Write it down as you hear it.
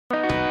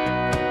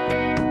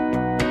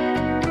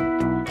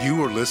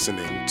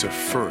listening to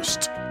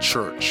First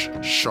Church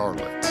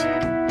Charlotte.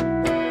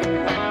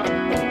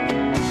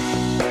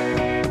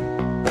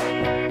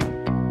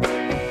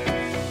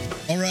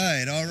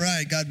 All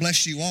right. God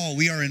bless you all.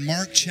 We are in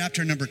Mark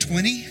chapter number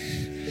 20.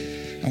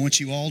 I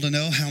want you all to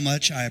know how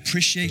much I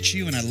appreciate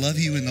you and I love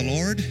you in the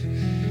Lord.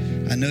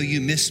 I know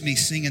you miss me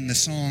singing the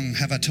song,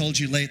 Have I Told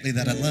You Lately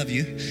That I Love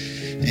You?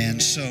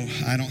 And so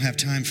I don't have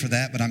time for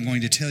that, but I'm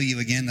going to tell you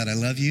again that I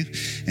love you,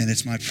 and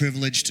it's my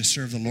privilege to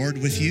serve the Lord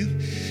with you.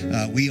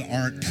 We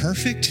aren't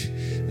perfect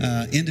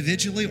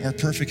individually or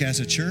perfect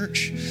as a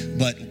church,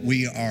 but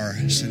we are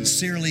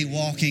sincerely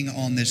walking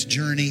on this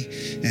journey,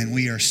 and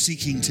we are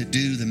seeking to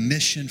do the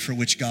mission for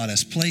which God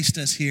has placed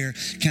us here.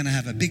 Can I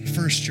have a big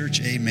First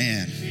Church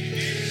amen?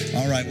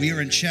 All right, we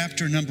are in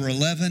chapter number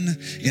 11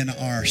 in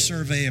our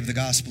survey of the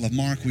Gospel of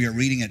Mark. We are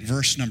reading at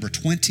verse number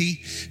 20.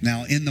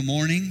 Now, in the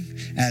morning,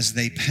 as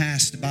they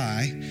passed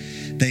by,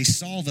 they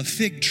saw the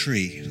fig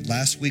tree.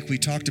 Last week we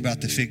talked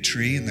about the fig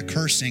tree and the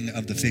cursing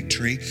of the fig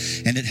tree,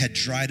 and it had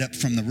dried up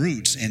from the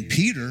roots. And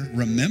Peter,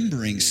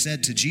 remembering,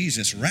 said to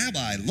Jesus,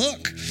 Rabbi,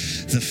 look,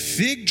 the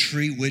fig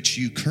tree which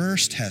you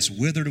cursed has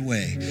withered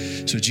away.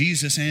 So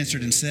Jesus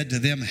answered and said to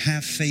them,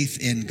 have faith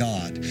in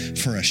God,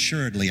 for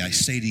assuredly I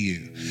say to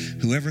you,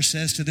 whoever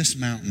says to this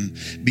mountain,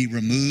 be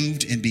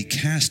removed and be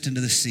cast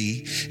into the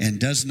sea, and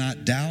does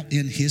not doubt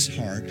in his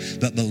heart,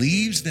 but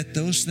believes that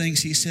those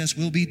things he says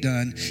will be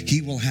done,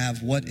 he will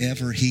have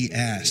whatever he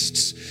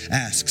asks.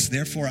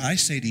 Therefore I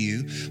say to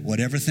you,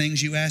 whatever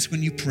things you ask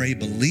when you pray,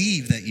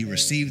 believe that you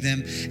receive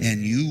them,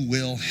 and you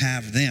will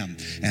have them.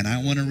 And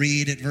I want to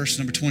read at verse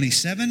number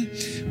 25.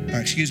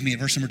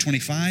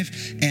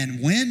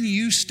 And when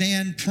you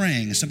stand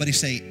praying, somebody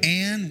say,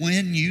 and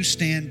when you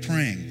stand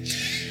praying.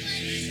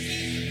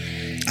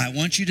 I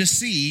want you to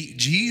see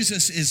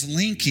Jesus is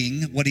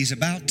linking what he's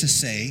about to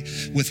say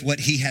with what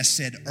he has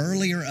said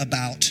earlier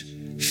about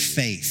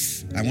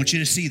faith. I want you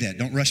to see that.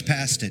 Don't rush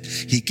past it.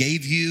 He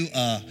gave you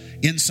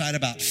insight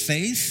about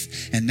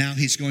faith, and now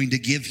he's going to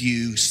give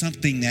you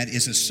something that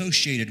is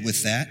associated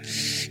with that.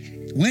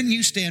 When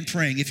you stand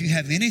praying, if you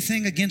have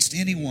anything against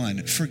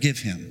anyone, forgive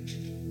him,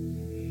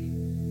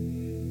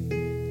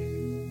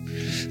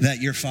 that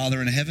your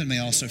Father in heaven may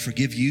also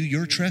forgive you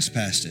your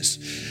trespasses.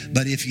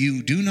 But if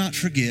you do not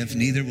forgive,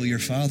 neither will your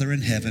Father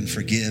in heaven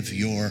forgive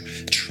your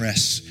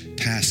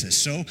trespasses.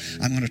 So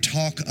I'm going to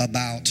talk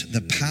about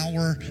the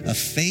power of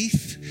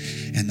faith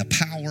and the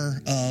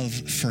power of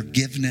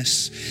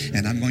forgiveness.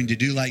 And I'm going to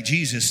do like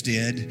Jesus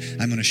did.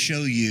 I'm going to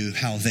show you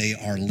how they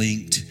are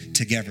linked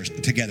together.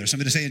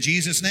 Somebody say, in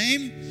Jesus'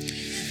 name.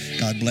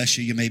 God bless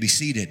you. You may be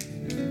seated.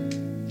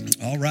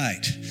 All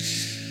right.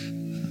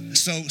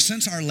 So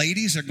since our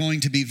ladies are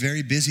going to be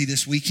very busy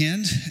this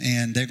weekend,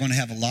 and they're going to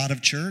have a lot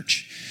of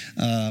church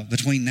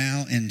between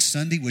now and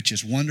Sunday, which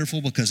is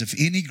wonderful, because if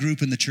any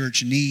group in the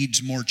church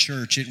needs more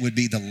church, it would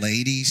be the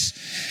ladies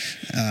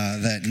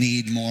that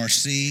need more.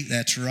 See,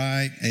 that's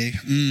right.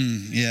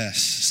 Yes.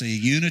 See,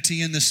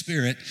 unity in the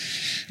Spirit.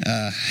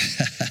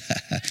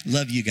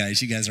 Love you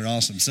guys. You guys are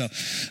awesome. So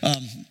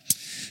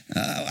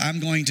I'm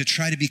going to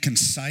try to be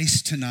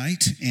concise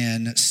tonight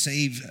and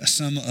save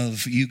some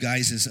of you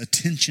guys'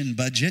 attention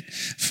budget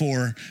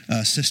for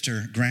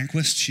Sister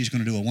Granquist. She's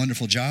going to do a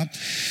wonderful job.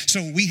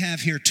 So we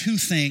have here two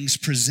things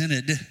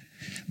presented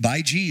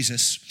by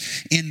Jesus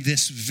in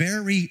this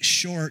very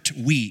short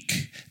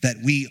week that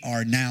we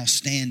are now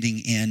standing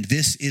in.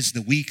 This is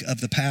the week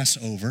of the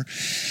Passover.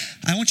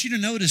 I want you to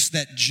notice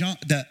that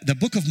the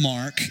book of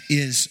Mark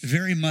is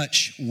very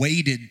much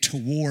weighted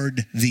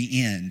toward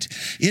the end.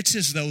 It's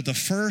as though the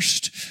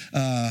first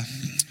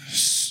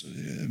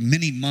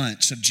many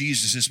months of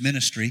Jesus'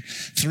 ministry,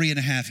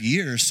 3.5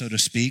 years, so to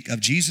speak,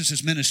 of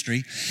Jesus'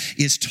 ministry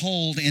is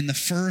told in the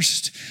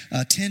first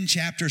 10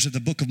 chapters of the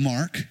book of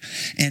Mark.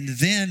 And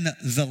then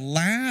the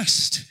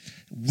last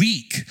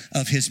week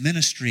of his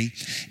ministry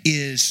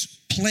is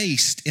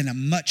placed in a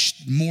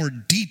much more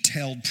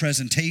detailed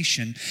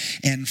presentation.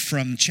 And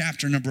from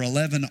chapter number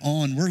 11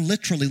 on, we're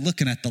literally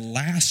looking at the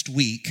last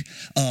week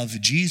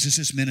of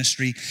Jesus'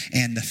 ministry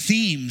and the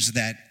themes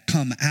that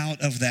come out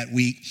of that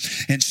week.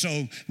 And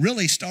so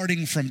really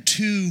starting from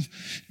two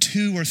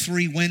or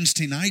three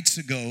Wednesday nights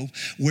ago,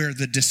 where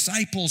the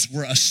disciples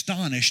were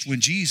astonished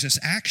when Jesus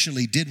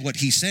actually did what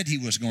he said he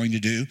was going to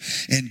do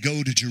and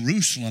go to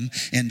Jerusalem,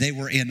 and they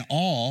were in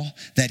awe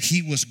that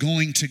he was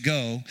going to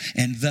go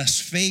and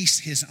thus face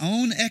his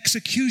own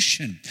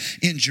execution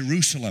in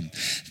Jerusalem.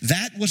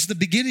 That was the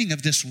beginning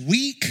of this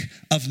week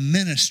of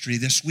ministry,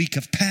 this week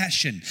of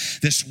passion,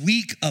 this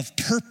week of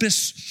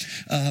purpose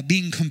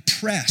being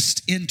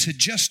compressed into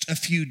just a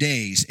few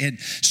days. And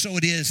so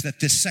it is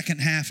that this second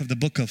half of the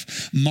book of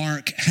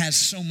Mark has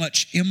so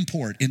much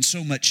import and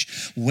so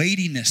much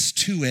weightiness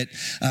to it.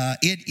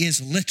 It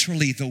is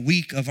literally the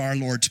week of our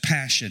Lord's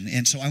passion.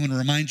 And so I want to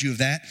remind you of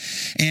that.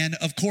 And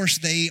of course,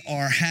 they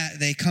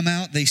come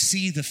out, they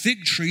see the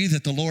fig tree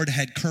that the Lord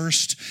had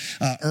cursed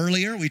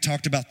earlier. We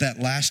talked about that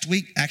last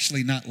week.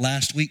 Actually, not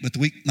last week, but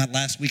not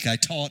last week I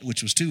taught,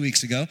 which was 2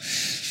 weeks ago.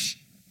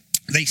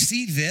 They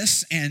see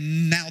this,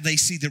 and now they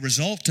see the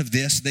result of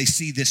this. They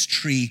see this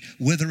tree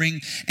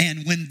withering,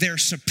 and when they're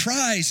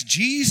surprised,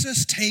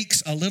 Jesus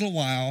takes a little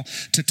while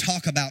to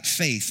talk about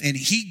faith, and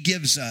he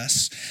gives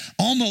us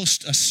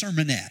almost a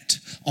sermonette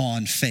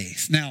on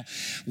faith. Now,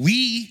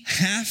 we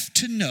have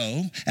to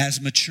know,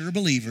 as mature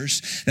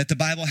believers, that the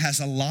Bible has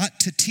a lot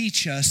to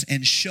teach us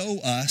and show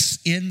us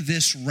in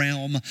this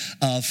realm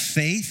of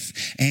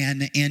faith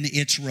and in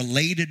its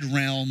related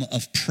realm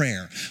of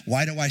prayer.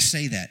 Why do I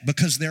say that?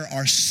 Because there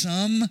are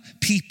some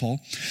people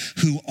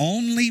who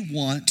only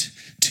want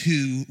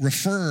to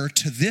refer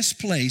to this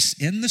place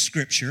in the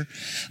scripture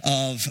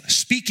of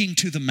speaking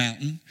to the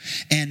mountain,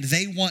 and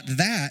they want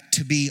that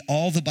to be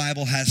all the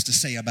Bible has to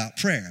say about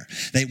prayer.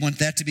 They want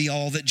that to be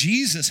all that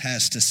Jesus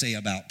has to say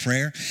about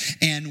prayer.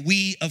 And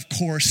we, of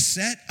course,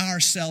 set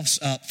ourselves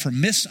up for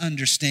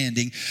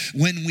misunderstanding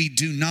when we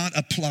do not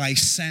apply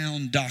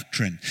sound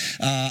doctrine.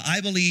 I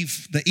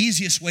believe the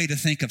easiest way to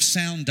think of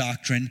sound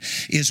doctrine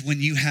is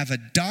when you have a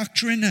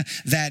doctrine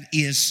that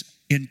is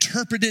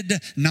interpreted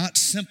not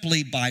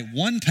simply by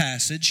one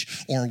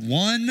passage or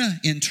one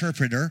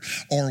interpreter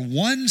or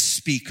one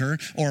speaker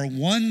or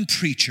one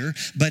preacher,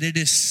 but it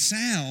is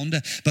sound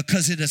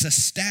because it is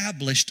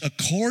established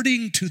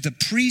according to the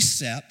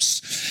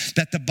precepts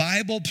that the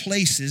Bible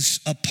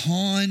places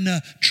upon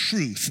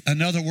truth.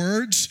 In other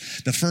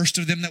words, the first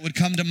of them that would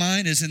come to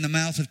mind is in the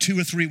mouth of 2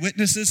 or 3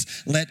 witnesses,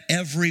 let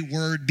every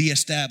word be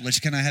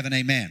established. Can I have an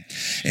amen?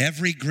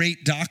 Every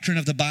great doctrine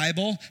of the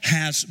Bible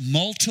has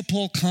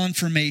multiple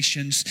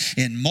confirmations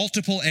in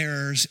multiple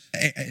eras,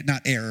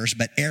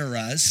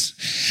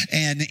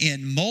 and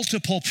in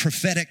multiple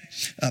prophetic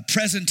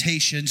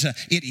presentations.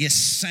 It is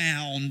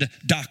sound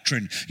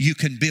doctrine. You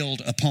can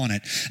build upon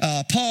it.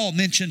 Paul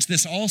mentions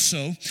this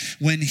also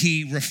when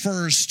he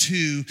refers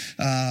to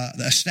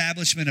the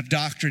establishment of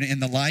doctrine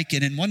and the like.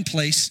 And in one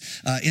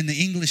place, in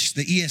the English,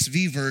 the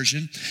ESV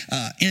version,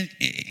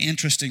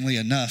 interestingly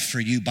enough for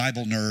you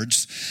Bible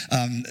nerds,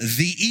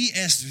 the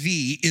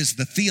ESV is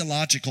the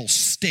theological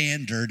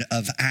standard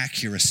of accuracy.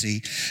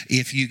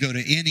 If you go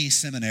to any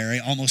seminary,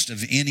 almost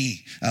of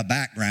any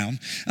background,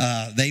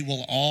 they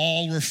will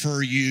all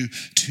refer you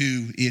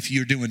to, if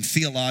you're doing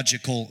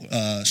theological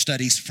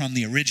studies from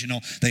the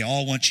original, they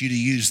all want you to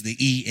use the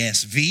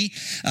ESV.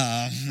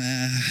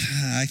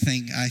 I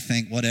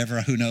think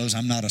whatever, who knows,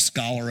 I'm not a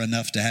scholar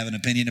enough to have an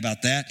opinion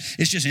about that.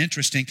 It's just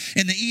interesting.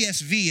 In the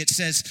ESV, it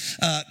says,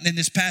 in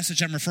this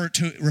passage I'm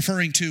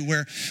referring to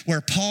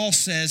where Paul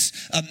says,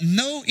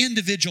 no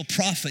individual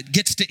prophet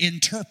gets to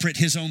interpret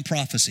his own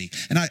prophecy.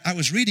 And I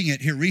was reading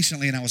it here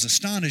recently, and I was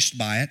astonished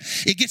by it.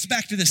 It gets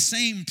back to the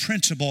same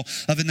principle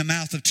of in the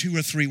mouth of 2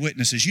 or 3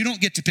 witnesses. You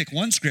don't get to pick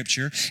one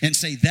scripture and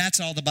say that's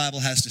all the Bible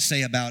has to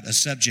say about a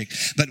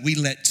subject, but we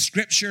let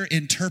Scripture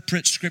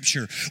interpret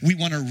Scripture. We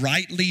want to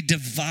rightly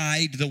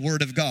divide the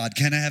Word of God.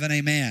 Can I have an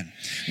amen?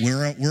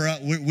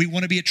 We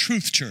want to be a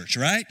truth church,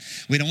 right?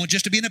 We don't want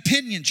just to be an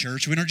opinion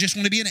church. We don't just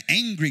want to be an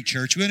angry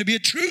church. We want to be a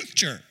truth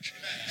church.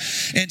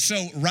 And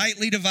so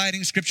rightly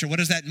dividing Scripture, what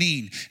does that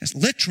mean? It's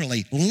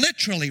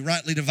literally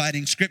rightly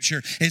dividing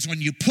Scripture is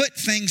when you put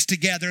things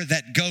together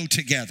that go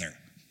together.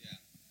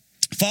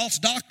 False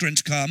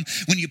doctrines come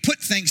when you put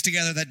things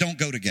together that don't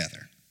go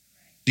together.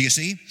 Do you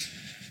see?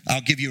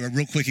 I'll give you a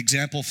real quick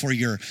example for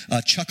your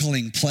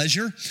chuckling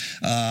pleasure.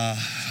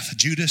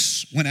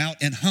 Judas went out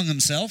and hung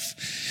himself.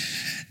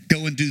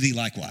 Go and do thee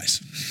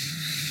likewise.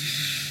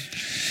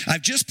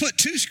 I've just put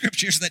 2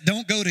 scriptures that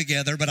don't go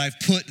together, but I've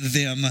put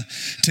them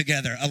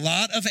together. A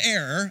lot of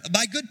error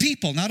by good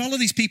people. Not all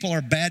of these people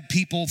are bad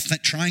people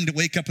trying to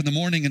wake up in the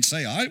morning and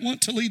say, I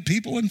want to lead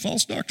people in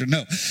false doctrine.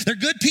 No, they're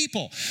good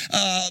people.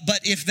 But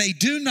if they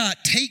do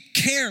not take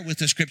care with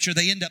the scripture,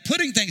 they end up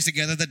putting things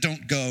together that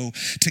don't go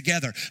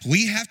together.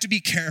 We have to be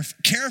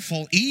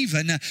careful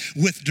even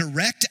with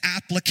direct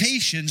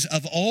applications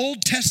of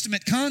Old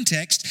Testament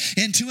context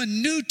into a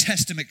New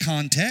Testament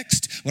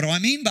context. What do I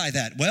mean by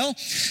that? Well,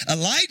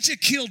 Elijah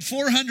killed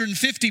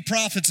 450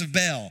 prophets of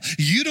Baal.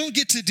 You don't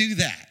get to do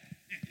that.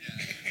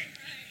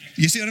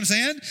 You see what I'm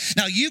saying?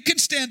 Now, you can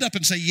stand up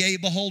and say, yea,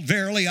 behold,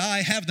 verily,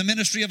 I have the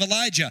ministry of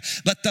Elijah.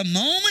 But the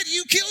moment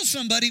you kill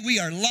somebody, we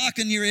are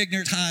locking your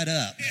ignorant hide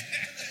up.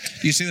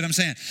 You see what I'm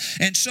saying?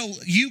 And so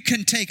you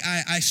can take,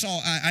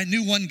 I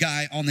knew one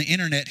guy on the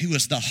internet who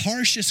was the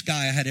harshest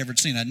guy I had ever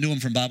seen. I knew him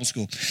from Bible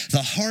school.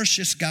 The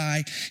harshest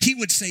guy. He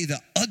would say the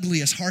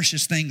ugliest,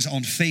 harshest things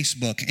on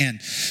Facebook. And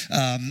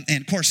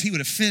of course, he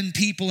would offend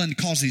people and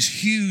cause these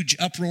huge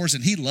uproars,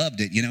 and he loved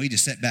it. You know, he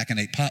just sat back and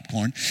ate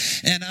popcorn.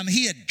 And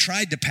he had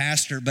tried to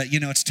pastor, but, you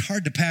know, it's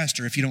hard to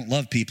pastor if you don't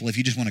love people, if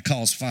you just want to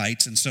cause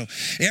fights. And so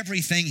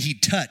everything he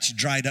touched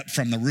dried up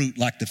from the root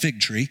like the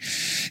fig tree.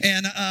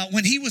 And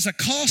when he was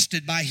accosted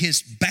by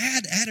his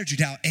bad attitude,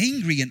 how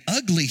angry and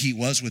ugly he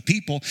was with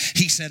people,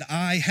 he said,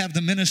 I have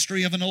the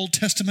ministry of an Old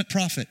Testament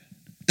prophet.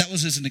 That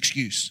was an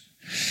excuse.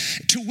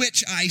 To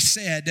which I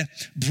said,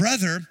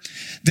 brother,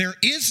 there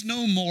is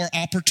no more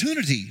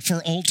opportunity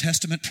for Old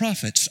Testament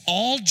prophets.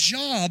 All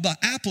job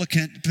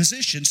applicant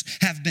positions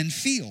have been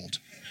filled.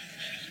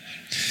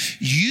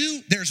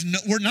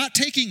 We're not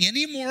taking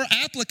any more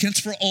applicants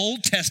for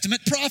Old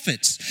Testament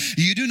prophets.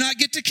 You do not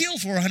get to kill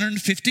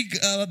 450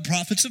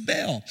 prophets of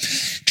Baal.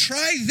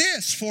 Try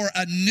this for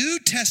a New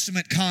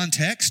Testament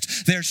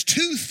context. There's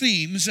two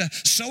themes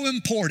so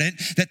important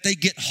that they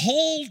get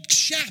whole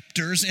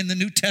chapters in the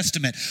New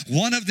Testament.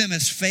 One of them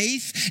is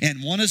faith,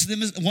 and one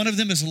of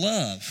them is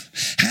love.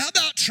 How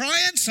about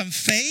trying some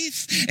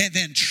faith and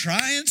then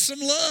trying some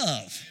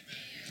love?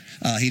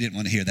 He didn't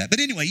want to hear that. But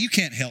anyway, you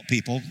can't help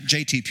people.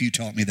 J.T. Pugh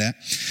taught me that.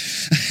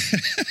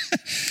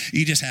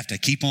 You just have to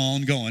keep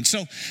on going.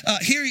 So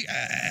here,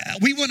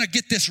 we want to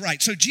get this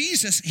right. So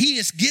Jesus, he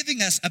is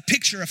giving us a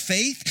picture of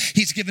faith.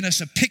 He's given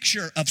us a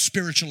picture of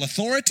spiritual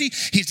authority.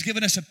 He's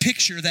given us a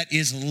picture that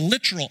is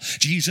literal.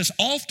 Jesus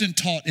often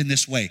taught in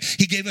this way.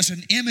 He gave us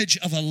an image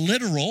of a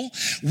literal,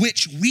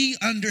 which we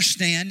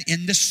understand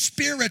in the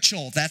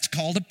spiritual. That's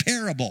called a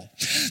parable.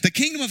 The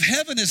kingdom of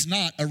heaven is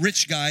not a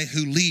rich guy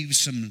who leaves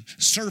some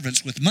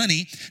servants with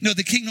money. No,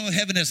 the kingdom of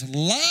heaven is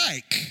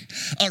like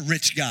a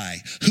rich guy.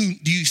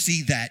 Do you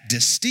see that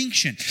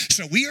distinction?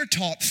 So we are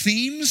taught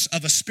themes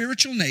of a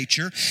spiritual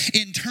nature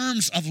in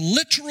terms of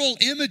literal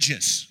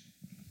images.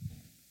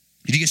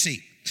 Do you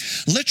see?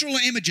 Literal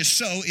images.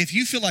 So if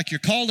you feel like you're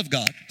called of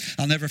God,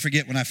 I'll never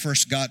forget when I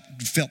first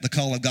felt the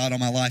call of God on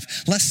my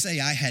life. Let's say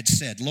I had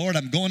said, Lord,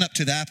 I'm going up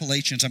to the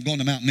Appalachians. I'm going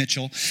to Mount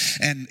Mitchell.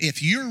 And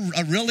if you're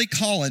really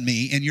calling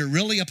me and you're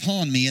really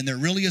upon me and there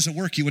really is a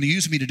work you want to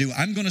use me to do,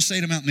 I'm going to say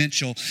to Mount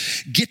Mitchell,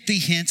 get thee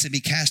hence and be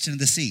cast into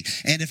the sea.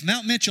 And if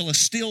Mount Mitchell is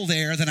still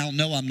there, then I'll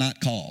know I'm not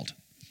called.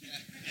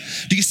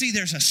 Do you see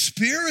there's a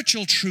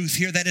spiritual truth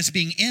here that is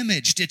being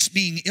imaged? It's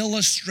being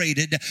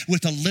illustrated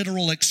with a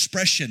literal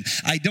expression.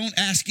 I don't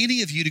ask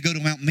any of you to go to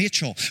Mount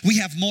Mitchell. We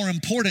have more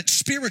important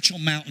spiritual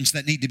mountains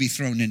that need to be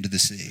thrown into the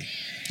sea.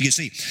 You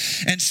see?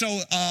 And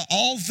so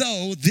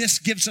although this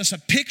gives us a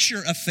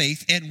picture of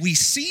faith, and we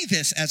see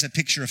this as a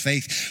picture of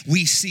faith,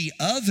 we see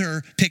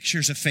other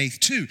pictures of faith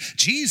too.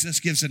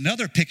 Jesus gives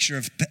another picture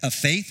of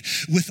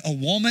faith with a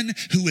woman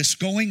who is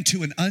going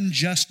to an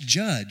unjust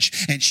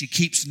judge, and she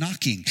keeps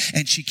knocking,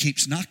 and she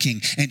keeps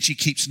knocking, and she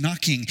keeps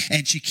knocking,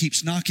 and she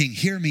keeps knocking.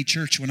 Hear me,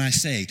 church, when I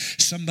say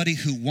somebody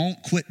who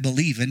won't quit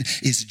believing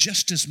is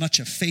just as much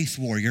a faith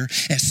warrior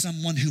as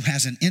someone who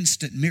has an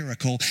instant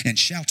miracle and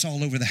shouts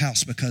all over the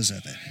house because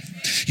of it.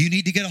 You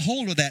need to get a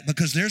hold of that,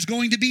 because there's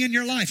going to be in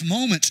your life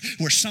moments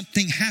where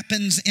something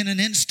happens in an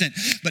instant,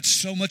 but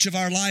so much of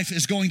our life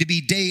is going to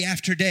be day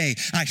after day.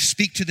 I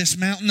speak to this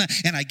mountain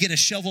and I get a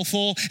shovel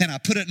full and I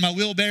put it in my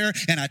wheelbarrow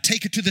and I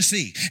take it to the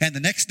sea. And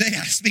the next day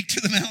I speak to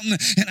the mountain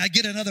and I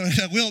get another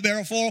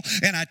wheelbarrow full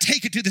and I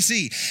take it to the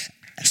sea.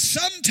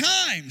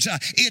 Sometimes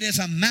it is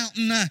a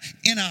mountain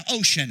in an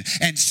ocean,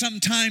 and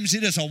sometimes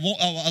it is a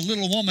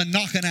little woman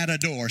knocking at a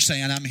door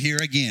saying, I'm here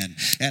again,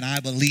 and I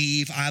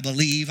believe, I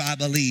believe, I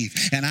believe,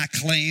 and I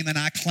claim, and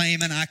I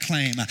claim, and I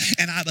claim,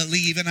 and I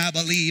believe, and I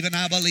believe, and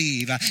I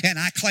believe, and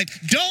I claim.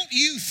 Don't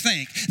you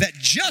think that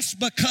just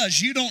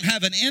because you don't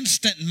have an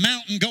instant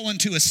mountain going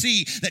to a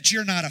sea that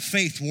you're not a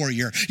faith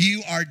warrior?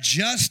 You are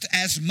just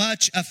as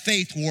much a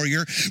faith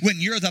warrior when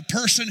you're the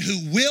person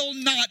who will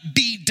not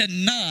be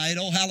denied.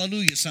 Oh,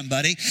 hallelujah,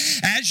 somebody.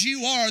 As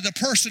you are the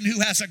person who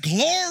has a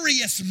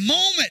glorious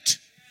moment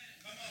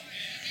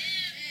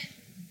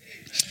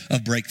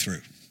of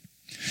breakthrough.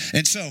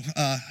 And so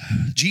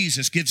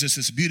Jesus gives us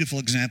this beautiful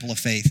example of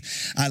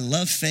faith. I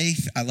love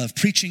faith. I love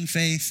preaching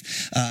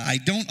faith. I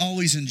don't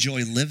always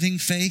enjoy living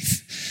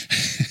faith.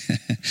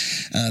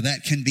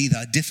 That can be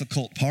the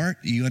difficult part.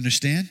 You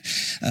understand?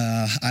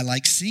 I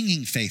like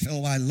singing faith.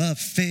 Oh, I love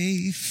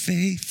faith,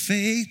 faith,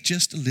 faith,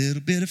 just a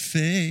little bit of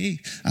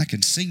faith. I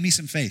can sing me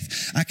some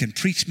faith. I can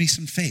preach me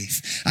some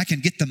faith. I can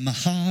get the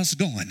mahas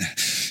going.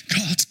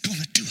 God's going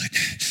to do it.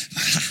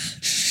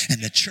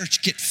 And the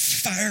church get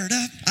fired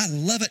up. I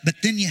love it, but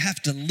then you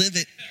have to live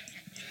it.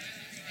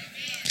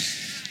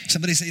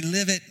 Somebody say,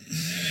 live it.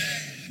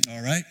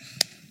 All right.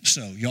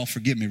 So y'all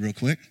forgive me real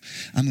quick.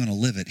 I'm going to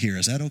live it here.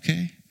 Is that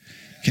okay?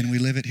 Can we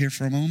live it here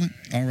for a moment?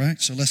 All right.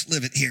 So let's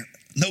live it here.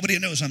 Nobody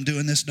knows I'm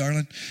doing this,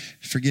 darling.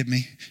 Forgive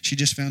me. She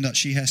just found out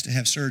she has to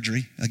have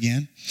surgery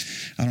again.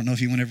 I don't know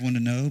if you want everyone to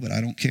know, but I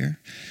don't care.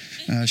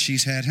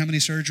 She's had, how many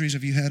surgeries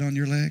have you had on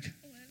your leg?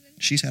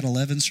 She's had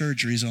 11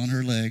 surgeries on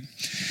her leg,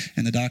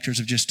 and the doctors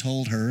have just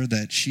told her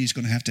that she's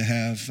going to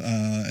have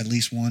at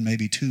least one,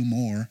 maybe two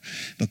more,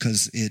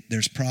 because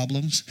there's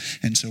problems.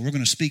 And so we're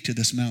going to speak to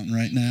this mountain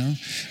right now.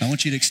 I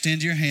want you to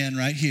extend your hand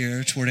right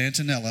here toward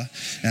Antonella,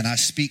 and I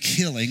speak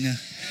healing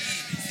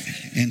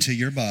into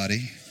your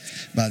body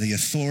by the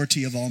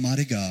authority of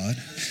Almighty God.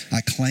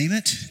 I claim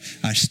it.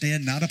 I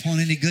stand not upon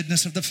any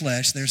goodness of the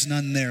flesh. There's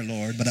none there,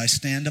 Lord, but I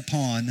stand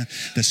upon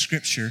the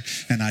Scripture,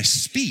 and I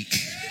speak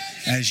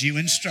as you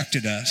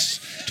instructed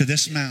us to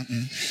this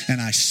mountain, and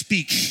I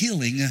speak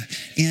healing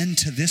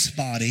into this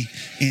body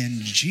in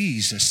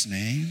Jesus'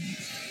 name.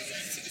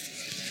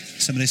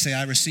 Somebody say,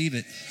 I receive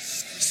it.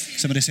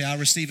 Somebody say, I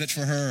receive it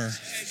for her.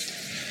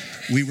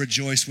 We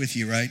rejoice with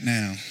you right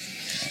now.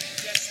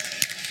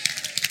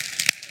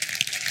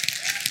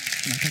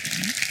 Can I take it?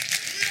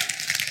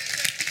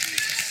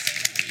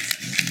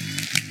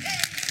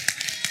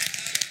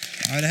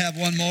 All right, I have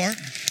one more.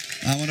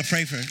 I want to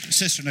pray for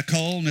Sister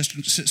Nicole.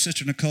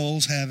 Sister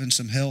Nicole's having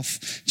some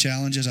health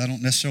challenges. I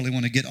don't necessarily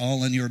want to get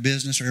all in your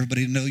business or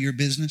everybody to know your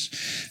business,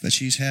 but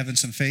she's having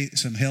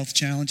some health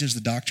challenges.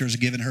 The doctors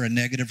have given her a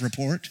negative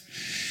report,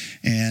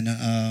 and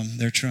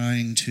they're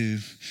trying to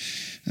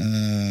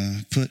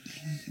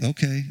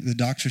the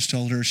doctors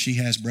told her she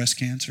has breast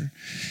cancer,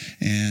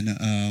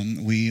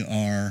 and we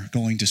are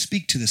going to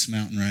speak to this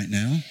mountain right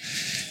now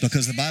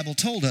because the Bible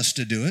told us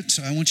to do it.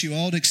 So I want you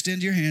all to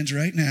extend your hands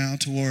right now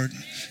toward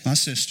my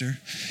sister,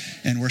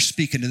 and we're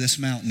speaking to this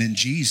mountain in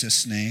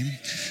Jesus' name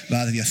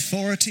by the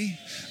authority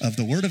of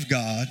the Word of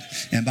God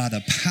and by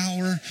the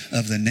power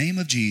of the name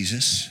of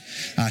Jesus.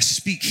 I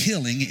speak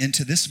healing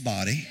into this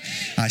body.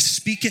 I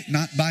speak it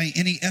not by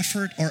any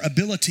effort or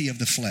ability of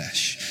the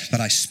flesh, but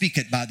I speak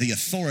it by the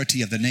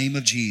authority of the name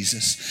of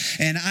Jesus.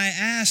 And I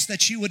ask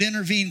that you would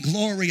intervene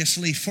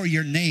gloriously for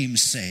your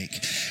name's sake.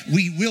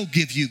 We will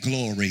give you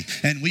glory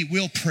and we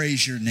will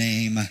praise your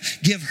name.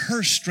 Give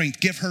her strength.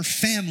 Give her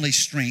family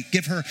strength.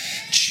 Give her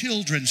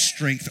children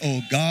strength,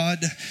 oh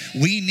God.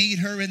 We need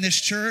her in this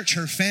church.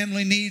 Her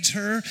family needs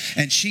her,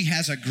 and she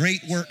has a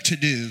great work to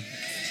do.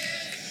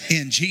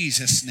 In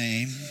Jesus'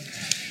 name,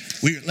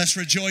 let's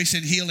rejoice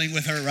in healing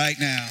with her right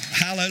now.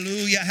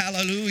 Hallelujah,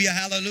 hallelujah,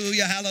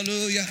 hallelujah,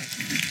 hallelujah.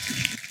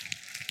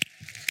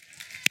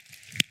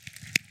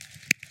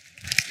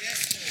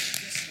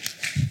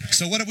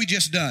 So what have we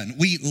just done?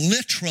 We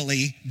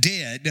literally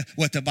did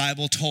what the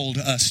Bible told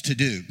us to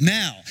do.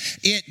 Now,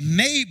 it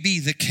may be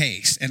the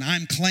case, and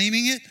I'm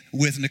claiming it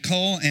with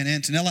Nicole and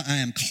Antonella, I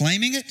am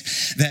claiming it,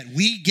 that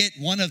we get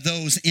one of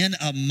those in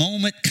a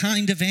moment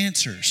kind of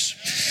answers.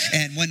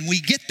 And when we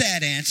get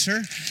that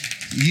answer,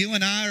 you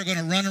and I are going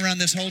to run around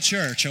this whole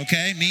church,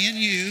 okay? Me and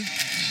you.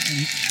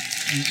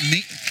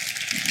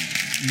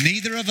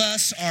 Neither of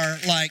us are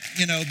like,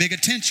 big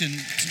attention.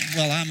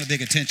 Well, I'm a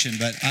big attention,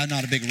 but I'm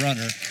not a big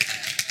runner.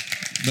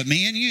 But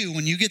me and you,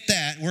 when you get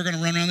that, we're going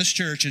to run around this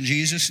church in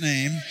Jesus'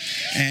 name.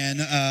 And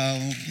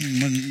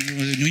when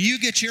you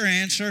get your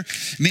answer,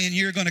 me and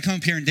you are going to come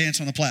up here and dance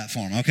on the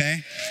platform,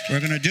 okay?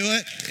 We're going to do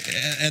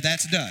it.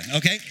 That's done,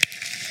 okay?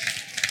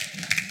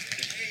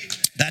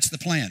 That's the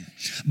plan.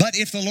 But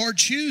if the Lord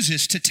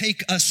chooses to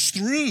take us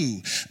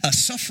through a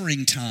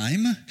suffering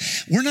time,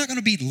 we're not going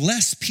to be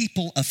less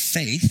people of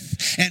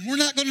faith, and we're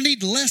not going to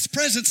need less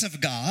presence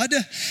of God.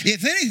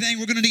 If anything,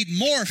 we're going to need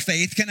more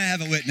faith. Can I have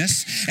a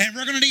witness? And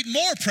we're going to need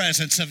more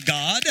presence of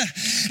God.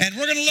 And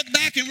we're going to look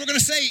back and we're going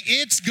to say,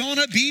 it's going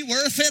to be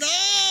worth it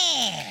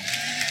all.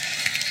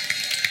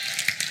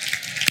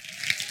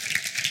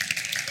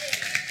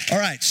 All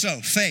right, so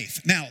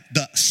faith. Now,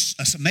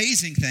 this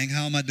amazing thing,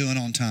 how am I doing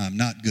on time?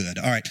 Not good.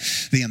 All right,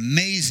 the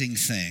amazing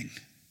thing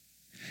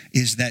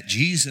is that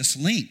Jesus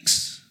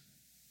links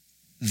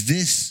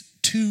these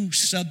two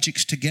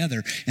subjects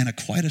together in a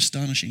quite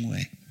astonishing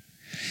way.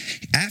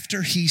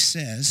 After he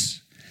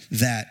says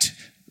that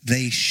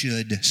they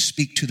should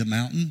speak to the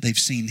mountain, they've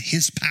seen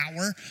his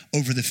power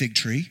over the fig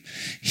tree.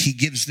 He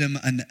gives them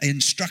an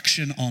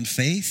instruction on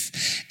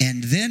faith,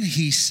 and then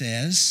he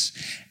says,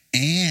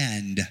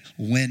 and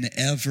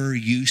whenever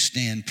you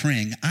stand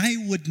praying. I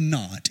would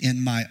not,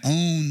 in my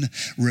own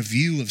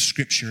review of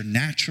Scripture,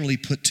 naturally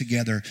put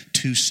together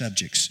two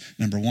subjects.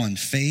 Number one,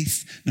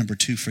 faith. Number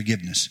two,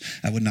 forgiveness.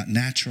 I would not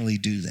naturally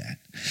do that.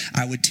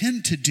 I would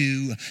tend to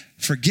do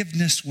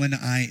forgiveness when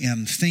I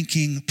am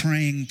thinking,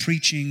 praying,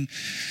 preaching,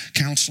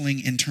 counseling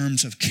in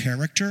terms of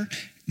character,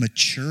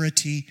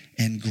 maturity,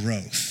 and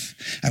growth.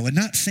 I would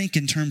not think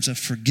in terms of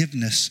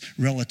forgiveness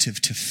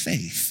relative to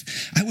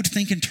faith. I would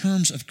think in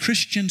terms of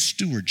Christian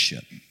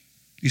stewardship.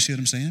 You see what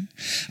I'm saying?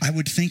 I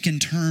would think in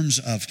terms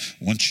of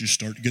once you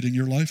start getting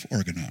your life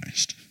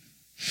organized,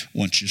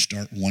 once you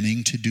start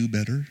wanting to do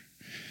better,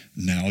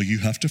 now you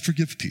have to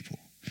forgive people.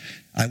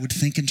 I would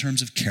think in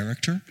terms of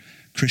character,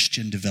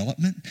 Christian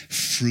development,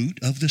 fruit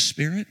of the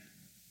Spirit.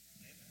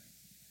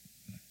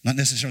 Not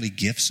necessarily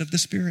gifts of the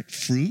Spirit,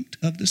 fruit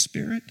of the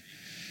Spirit.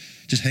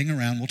 Just hang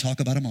around. We'll talk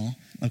about them all,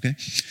 okay?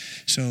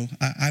 So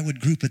I would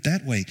group it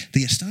that way.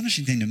 The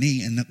astonishing thing to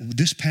me, and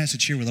this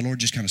passage here where the Lord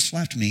just kind of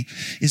slapped me,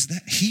 is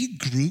that he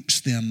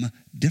groups them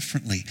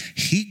differently.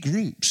 He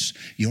groups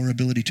your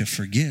ability to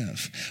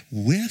forgive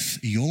with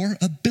your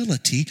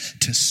ability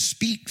to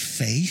speak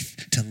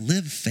faith, to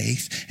live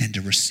faith, and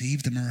to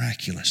receive the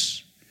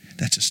miraculous.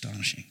 That's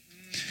astonishing.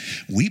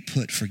 We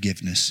put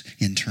forgiveness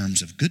in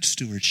terms of good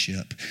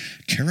stewardship,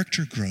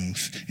 character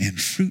growth, and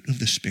fruit of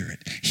the Spirit.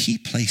 He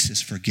places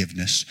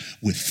forgiveness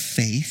with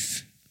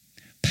faith,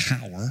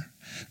 power,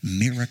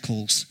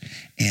 miracles,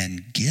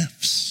 and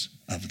gifts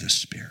of the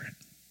Spirit.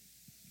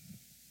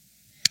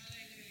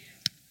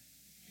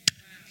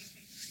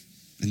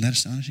 Isn't that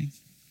astonishing?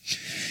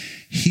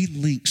 He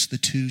links the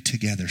two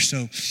together.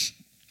 So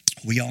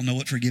we all know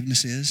what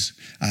forgiveness is.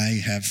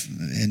 I have,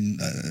 and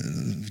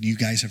you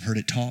guys have heard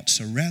it taught.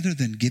 So rather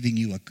than giving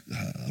you a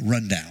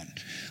rundown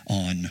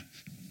on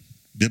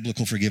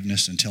biblical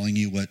forgiveness and telling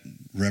you what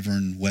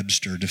Reverend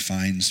Webster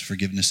defines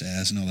forgiveness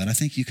as and all that, I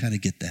think you kind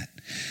of get that.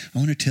 I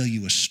want to tell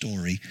you a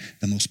story,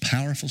 the most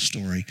powerful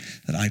story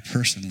that I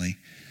personally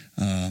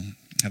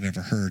have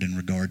ever heard in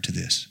regard to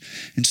this.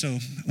 And so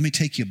let me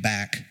take you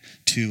back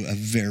to a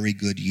very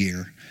good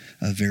year,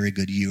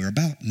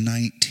 about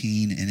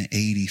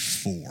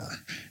 1984,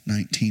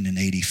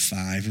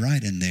 1985,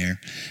 right in there.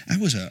 I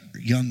was a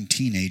young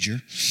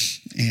teenager,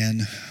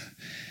 and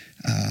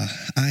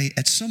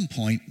at some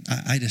point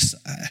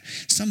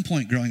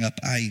growing up,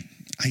 I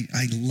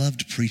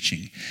loved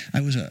preaching.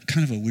 I was a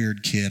kind of a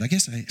weird kid. I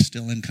guess I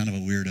still am kind of a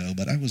weirdo,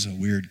 but I was a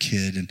weird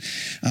kid. And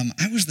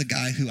I was the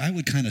guy who I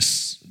would kind of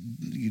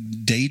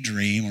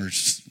daydream or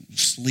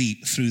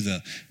sleep through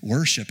the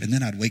worship, and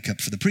then I'd wake up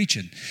for the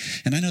preaching.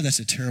 And I know that's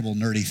a terrible,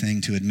 nerdy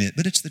thing to admit,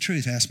 but it's the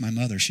truth. Ask my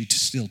mother. She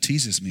still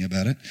teases me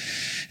about it.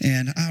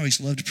 And I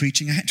always loved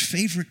preaching. I had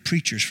favorite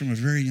preachers from a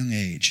very young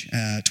age.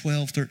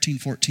 12, 13,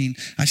 14,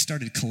 I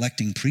started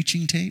collecting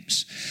preaching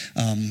tapes.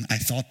 I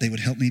thought they would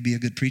help me be a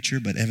good preacher,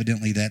 but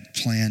evidently that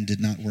plan did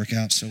not work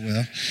out so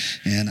well.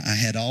 And I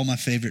had all my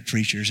favorite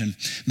preachers. And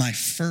my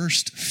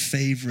first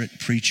favorite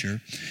preacher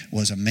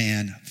was a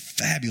man,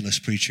 fabulous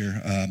preacher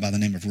by the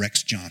name of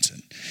Rex Johnson.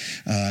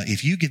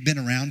 If you've been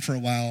around for a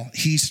while,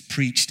 he's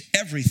preached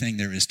everything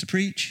there is to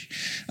preach.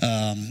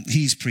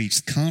 He's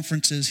preached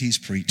conferences, he's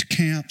preached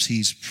camps,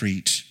 he's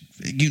preached,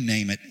 you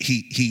name it.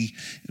 He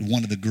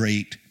one of the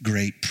great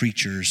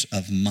preachers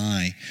of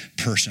my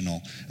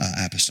personal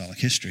apostolic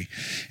history.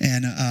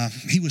 And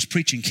he was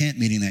preaching camp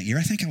meeting that year.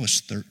 I think I was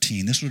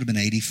 13. This would have been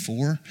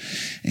 84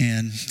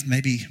 and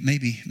maybe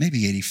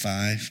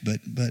 85,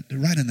 but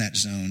right in that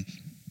zone.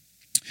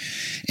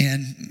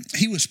 And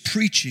he was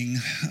preaching,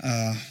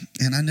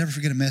 and I never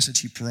forget a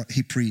message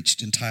he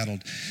preached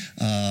entitled,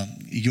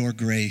 "Your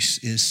Grace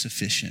is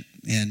Sufficient."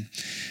 And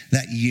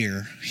that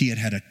year, he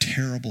had a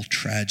terrible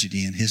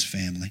tragedy in his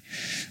family.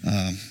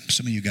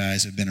 Some of you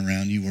guys have been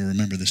around. You will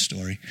remember this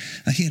story.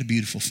 He had a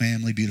beautiful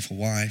family, beautiful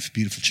wife,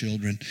 beautiful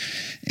children.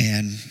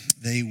 And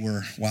they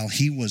were, while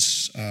he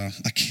was, I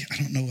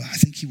don't know, I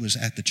think he was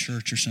at the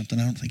church or something.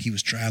 I don't think he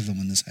was traveling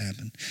when this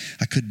happened.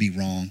 I could be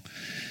wrong.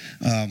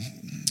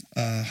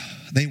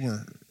 They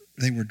were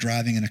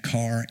driving in a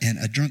car, and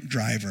a drunk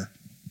driver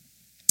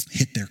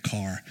hit their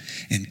car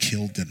and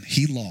killed them.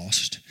 He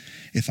lost,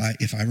 if I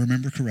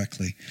remember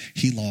correctly,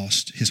 he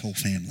lost his whole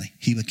family.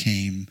 He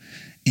became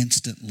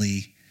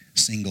instantly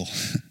single,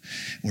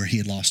 where he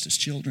had lost his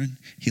children,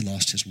 he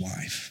lost his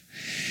wife.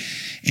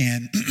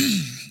 And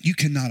you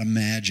cannot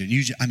imagine,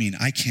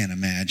 I can't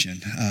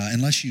imagine,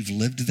 unless you've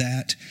lived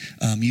that,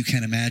 you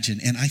can't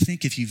imagine. And I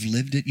think if you've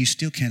lived it, you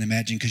still can't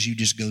imagine, because you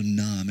just go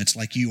numb. It's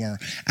like you are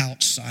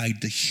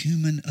outside the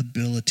human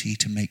ability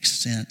to make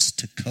sense,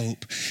 to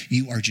cope.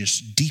 You are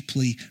just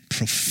deeply,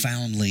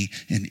 profoundly,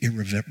 and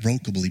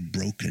irrevocably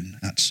broken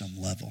at some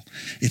level.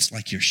 It's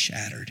like you're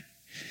shattered.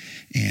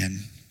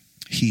 And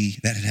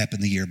that had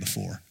happened the year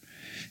before.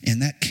 And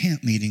that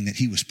camp meeting that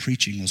he was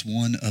preaching was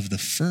one of the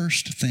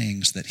first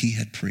things that he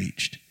had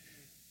preached.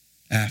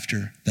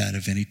 After that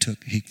event,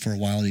 for a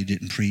while he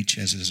didn't preach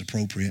as is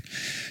appropriate,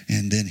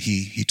 and then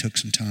he took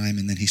some time,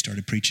 and then he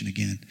started preaching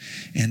again.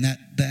 And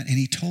and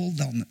he told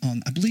on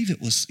I believe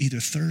it was either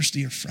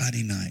Thursday or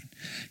Friday night,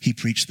 he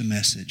preached the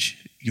message,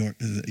 your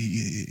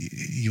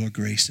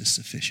grace is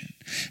sufficient.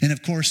 And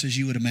of course, as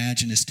you would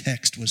imagine, his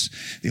text was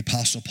the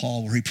Apostle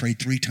Paul, where he prayed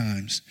 3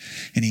 times,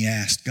 and he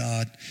asked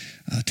God,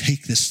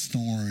 take this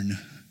thorn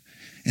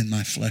in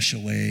my flesh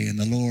away. And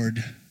the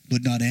Lord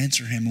would not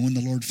answer him. And when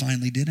the Lord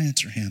finally did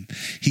answer him,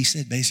 he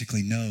said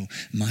basically, no,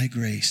 my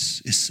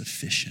grace is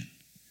sufficient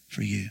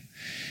for you.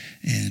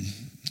 And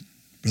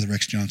Brother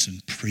Rex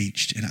Johnson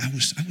preached, and I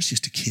was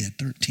just a kid,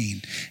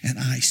 13, and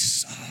I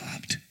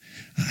sobbed.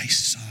 I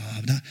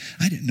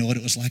didn't know what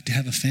it was like to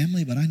have a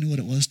family, but I knew what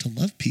it was to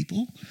love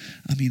people.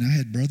 I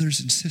had brothers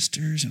and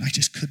sisters, and I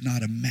just could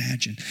not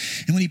imagine.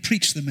 And when he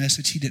preached the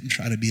message, he didn't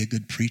try to be a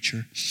good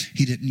preacher.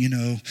 He didn't,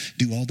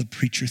 do all the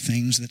preacher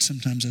things that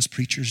sometimes us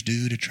preachers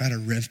do to try to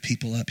rev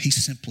people up. He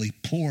simply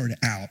poured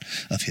out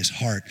of his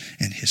heart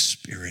and his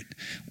spirit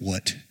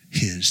what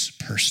his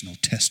personal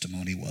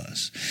testimony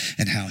was,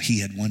 and how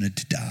he had wanted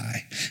to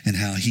die, and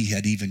how he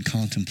had even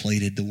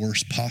contemplated the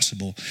worst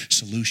possible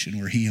solution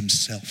where he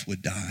himself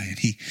would die. And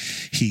he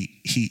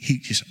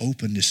just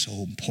opened his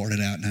soul and poured it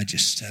out, and I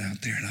just sat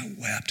out there and I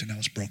wept and I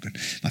was broken.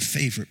 My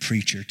favorite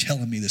preacher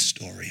telling me the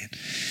story, and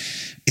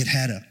it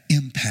had an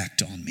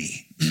impact on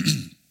me.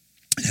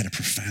 It had a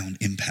profound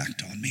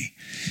impact on me.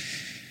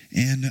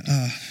 And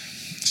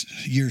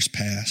years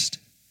passed,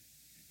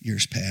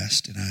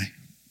 and I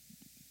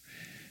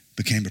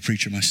became a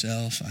preacher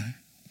myself. I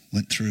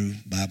went through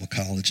Bible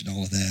college and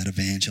all of that,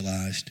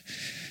 evangelized,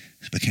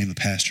 became a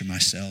pastor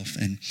myself.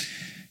 And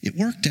it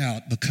worked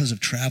out because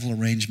of travel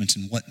arrangements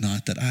and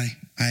whatnot that I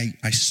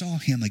saw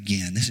him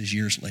again. This is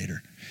years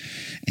later.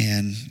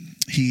 And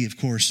he, of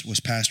course, was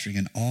pastoring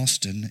in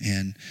Austin,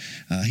 and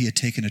he had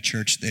taken a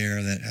church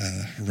there that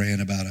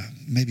ran about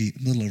maybe a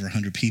little over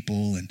 100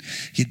 people, and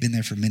he had been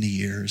there for many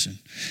years. And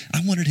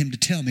I wanted him to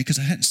tell me, because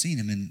I hadn't seen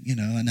him, and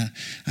him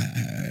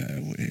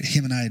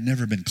and I had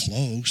never been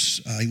close.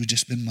 He was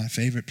just been my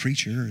favorite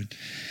preacher, and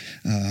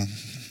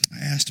I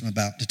asked him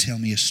to tell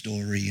me a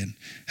story and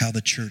how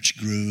the church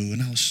grew,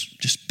 and I was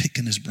just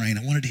picking his brain.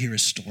 I wanted to hear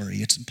his story.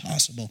 It's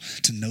impossible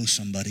to know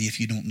somebody if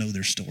you don't know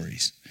their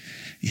stories.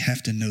 You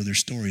have to know their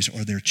stories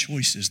or their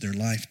choices. Their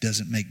life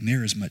doesn't make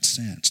near as much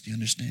sense. Do you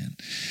understand?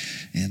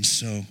 And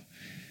so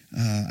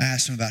I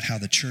asked him about how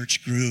the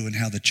church grew and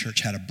how the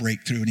church had a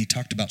breakthrough, and he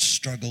talked about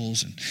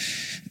struggles and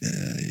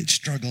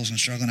struggles.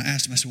 And I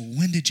asked him, I said, well,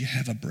 when did you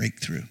have a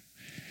breakthrough?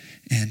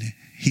 And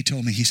he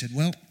told me, he said,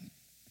 well,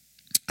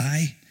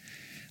 I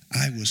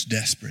was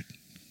desperate.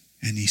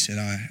 And he said,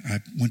 I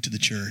went to the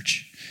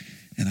church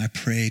and I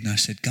prayed and I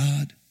said,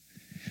 God,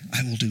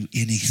 I will do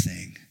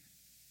anything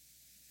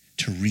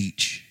to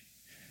reach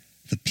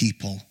the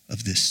people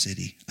of this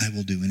city. I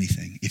will do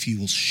anything. If you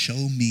will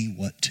show me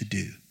what to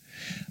do,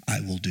 I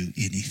will do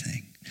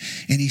anything.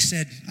 And he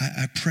said,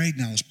 I prayed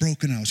and I was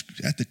broken. I was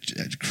at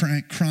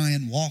the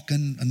crying,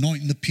 walking,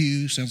 anointing the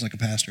pew. Sounds like a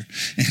pastor.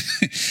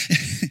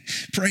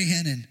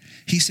 Praying. And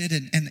he said,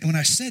 and when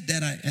I said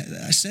that,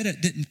 I said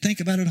it, didn't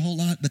think about it a whole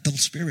lot, but the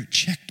Spirit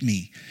checked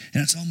me.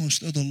 And it's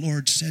almost though the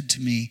Lord said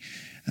to me,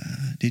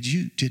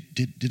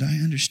 did I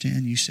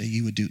understand you say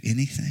you would do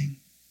anything?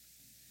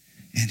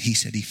 And he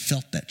said he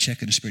felt that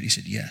check in the Spirit. He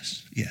said,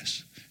 yes,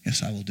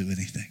 I will do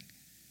anything.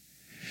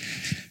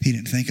 He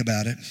didn't think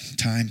about it.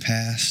 Time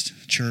passed.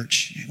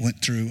 Church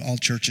went through. All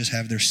churches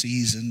have their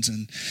seasons,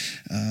 and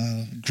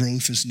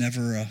growth is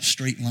never a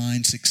straight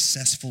line.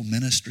 Successful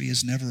ministry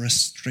is never a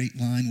straight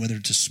line, whether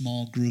it's a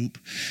small group,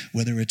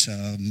 whether it's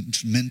a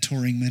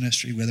mentoring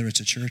ministry, whether it's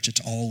a church,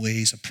 it's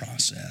always a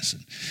process.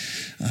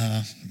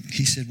 And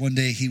he said one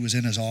day he was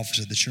in his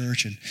office at the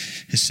church, and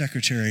his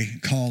secretary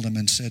called him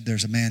and said,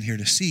 there's a man here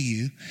to see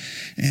you.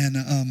 And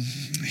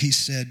he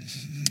said,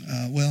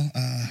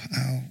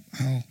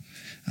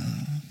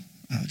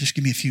 I'll just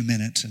give me a few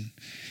minutes. And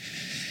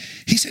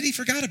he said he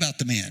forgot about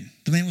the man.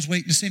 The man was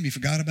waiting to see him. He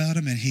forgot about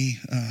him, and he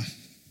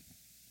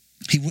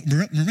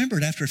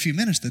remembered after a few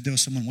minutes that there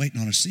was someone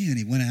waiting on his seat, and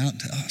he went out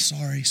and,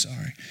 sorry.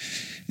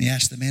 And he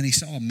asked the man. He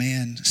saw a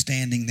man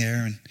standing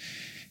there, and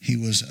he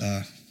was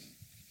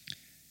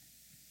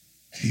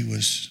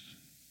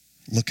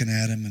looking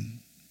at him, and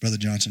Brother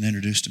Johnson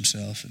introduced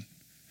himself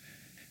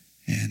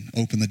and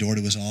opened the door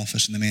to his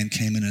office, and the man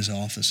came in his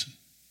office,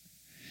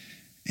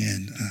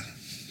 and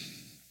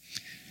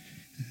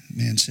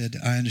man said,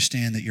 I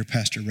understand that you're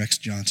Pastor Rex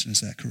Johnson.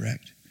 Is that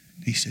correct?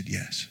 He said,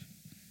 yes.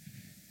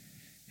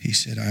 He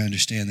said, I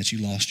understand that you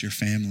lost your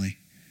family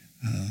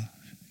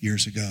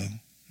years ago.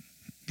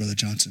 Brother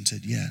Johnson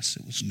said, yes.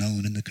 It was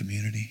known in the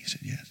community. He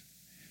said, yes.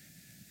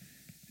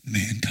 The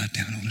man got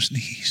down on his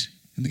knees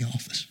in the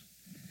office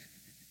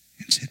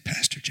and said,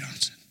 Pastor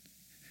Johnson,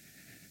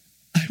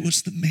 I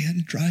was the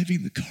man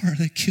driving the car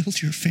that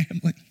killed your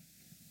family.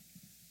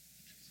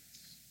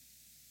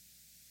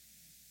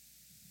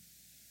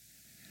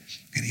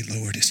 And he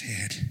lowered his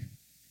head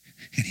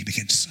and he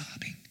began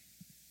sobbing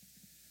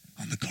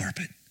on the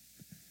carpet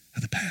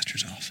of the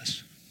pastor's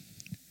office.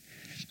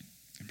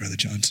 And Brother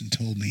Johnson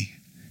told me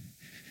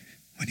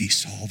when he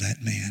saw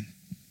that man,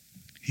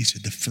 he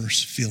said the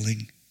first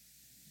feeling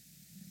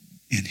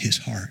in his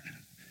heart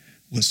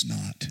was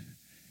not,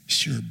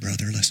 sure,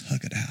 brother, let's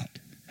hug it out.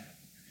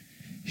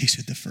 He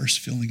said the first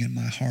feeling in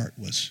my heart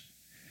was,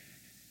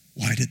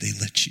 why did they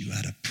let you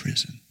out of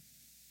prison?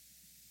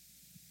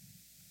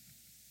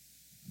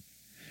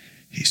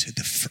 He said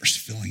the first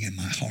feeling in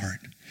my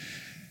heart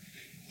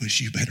was,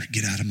 you better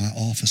get out of my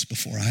office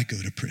before I go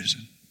to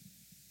prison.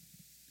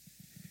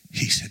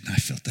 He said, and I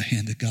felt the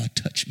hand of God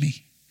touch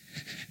me,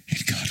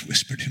 and God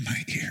whispered in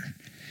my ear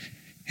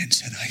and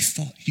said, I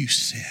thought you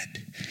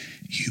said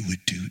you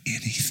would do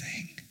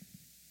anything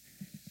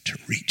to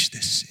reach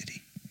this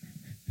city.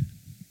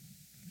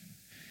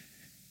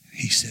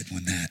 He said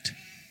when that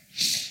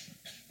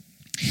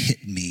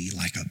hit me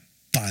like a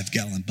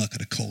 5-gallon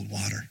bucket of cold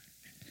water,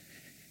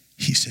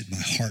 he said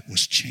my heart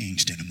was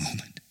changed in a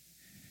moment.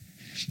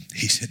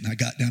 He said, and I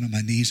got down on my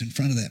knees in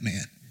front of that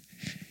man.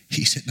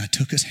 He said, and I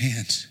took his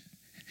hands,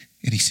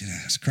 and he said,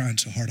 I was crying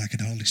so hard I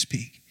could hardly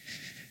speak.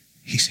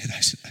 He said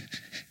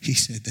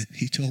that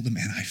he told the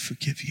man, I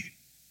forgive you.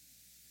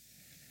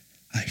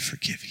 I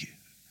forgive you.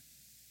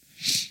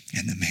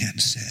 And the man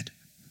said,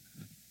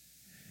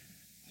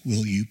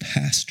 will you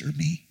pastor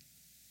me?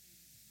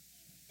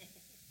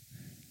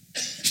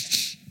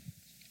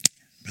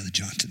 Brother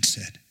Johnson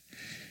said,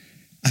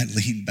 I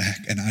leaned back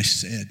and I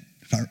said,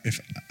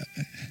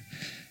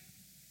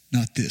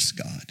 not this,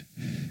 God.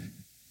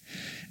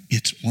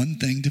 It's one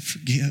thing to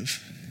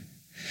forgive,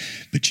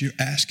 but you're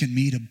asking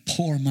me to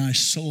pour my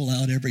soul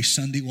out every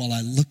Sunday while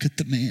I look at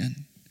the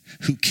man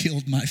who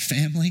killed my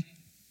family?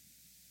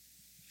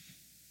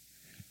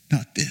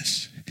 Not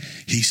this.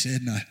 He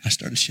said, and I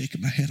started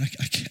shaking my head. I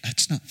can't,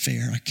 that's not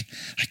fair.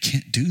 I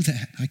can't do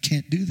that. I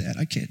can't do that.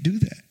 I can't do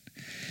that.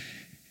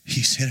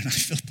 He said, and I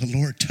felt the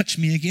Lord touch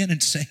me again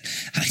and say,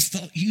 I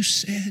thought you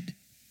said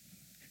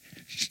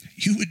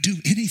you would do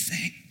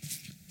anything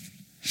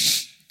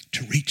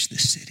to reach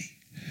this city.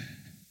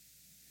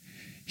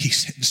 He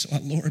said, and so I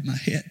lowered my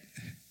head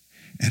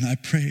and I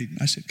prayed and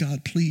I said,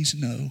 God, please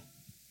no.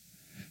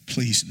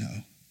 please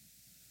know,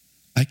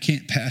 I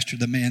can't pastor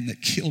the man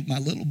that killed my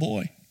little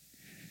boy.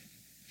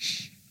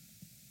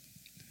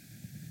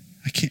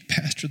 I can't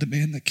pastor the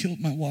man that killed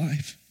my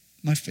wife,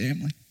 my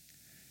family.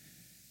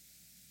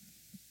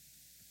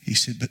 He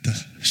said, but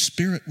the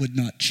Spirit would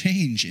not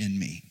change in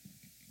me.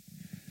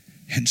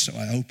 And so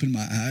I opened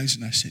my eyes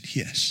and I said,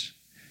 yes,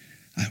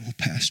 I will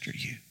pastor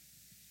you.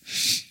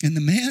 And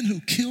the man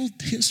who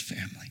killed his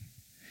family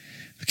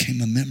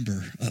became a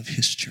member of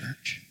his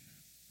church.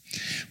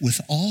 With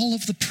all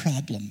of the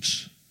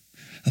problems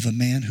of a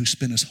man who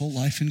spent his whole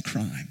life in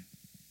crime.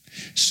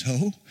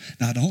 So,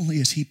 not only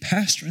is he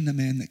pastoring the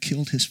man that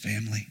killed his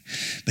family,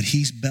 but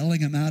he's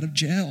bailing him out of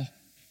jail.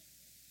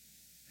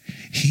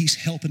 He's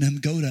helping him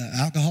go to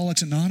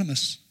Alcoholics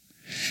Anonymous.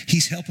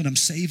 He's helping him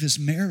save his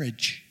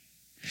marriage.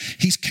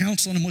 He's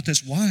counseling him with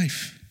his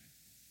wife.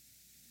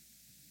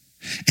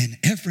 And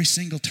every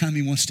single time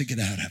he wants to get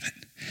out of it,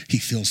 he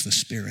feels the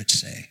Spirit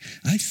say,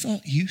 I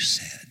thought you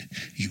said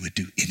you would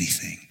do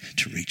anything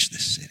to reach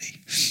this city.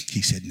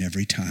 He said, and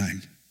every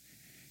time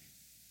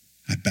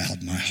I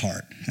bowed my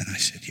heart and I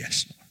said,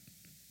 yes, Lord.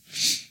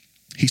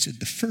 He said,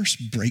 the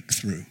first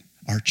breakthrough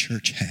our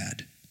church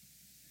had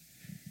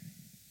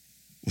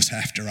was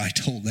after I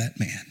told that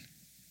man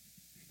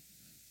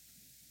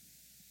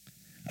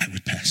I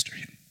would pastor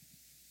him.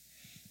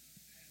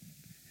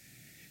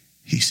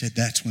 He said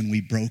that's when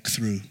we broke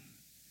through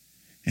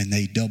and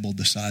they doubled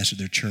the size of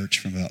their church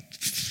from about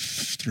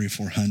 300 or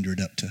 400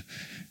 up to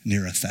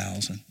near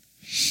 1,000.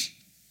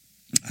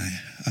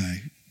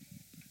 I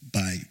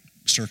by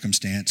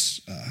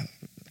circumstance,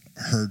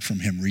 heard from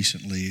him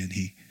recently, and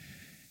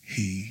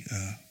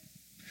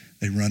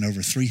they run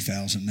over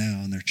 3,000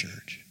 now in their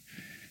church.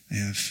 They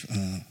have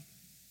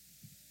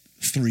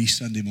 3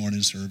 Sunday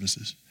morning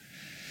services.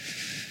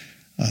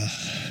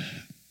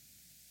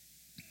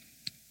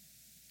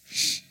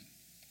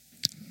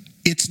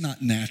 It's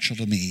not natural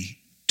to me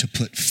to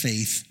put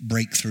faith,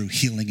 breakthrough,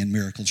 healing, and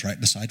miracles right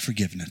beside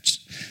forgiveness.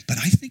 But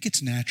I think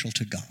it's natural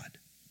to God.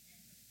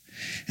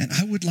 And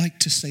I would like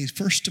to say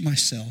first to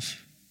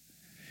myself,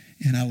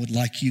 and I would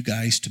like you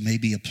guys to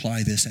maybe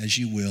apply this as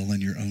you will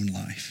in your own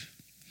life.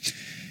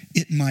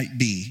 It might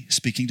be,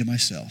 speaking to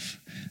myself,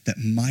 that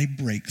my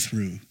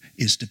breakthrough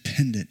is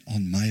dependent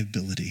on my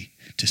ability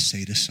to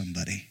say to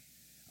somebody,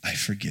 I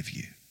forgive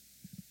you.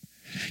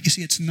 You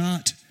see,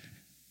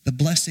 the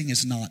blessing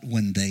is not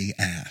when they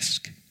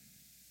ask.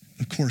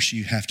 Of course,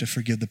 you have to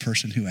forgive the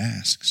person who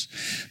asks.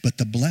 But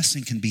the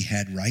blessing can be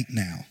had right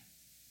now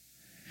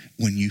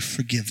when you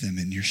forgive them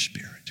in your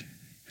spirit.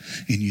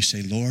 And you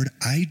say, Lord,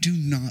 I do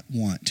not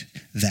want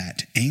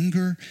that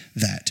anger,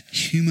 that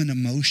human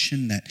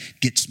emotion that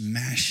gets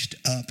mashed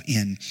up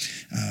in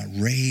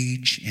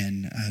rage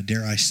and,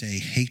 dare I say,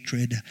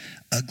 hatred,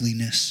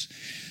 ugliness,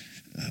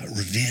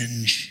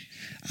 revenge.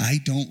 I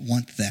don't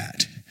want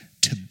that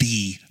to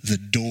be the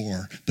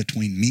door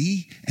between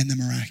me and the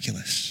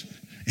miraculous.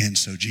 And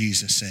so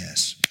Jesus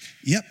says,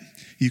 yep,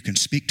 you can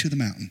speak to the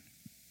mountain.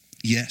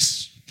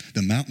 Yes,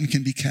 the mountain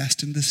can be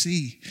cast into the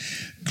sea.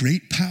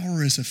 Great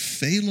power is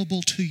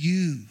available to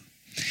you.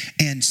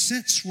 And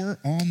since we're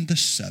on the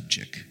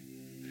subject,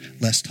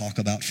 let's talk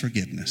about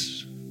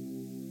forgiveness.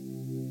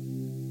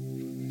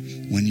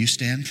 When you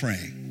stand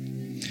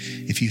praying,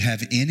 if you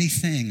have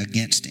anything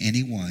against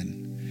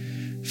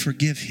anyone,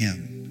 forgive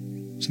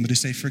him. Somebody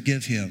say,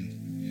 forgive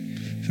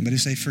him. Somebody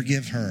say,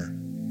 forgive her.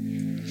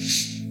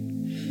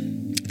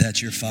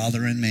 That your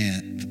Father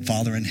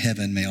in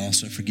heaven may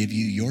also forgive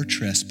you your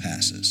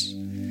trespasses.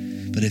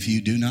 But if you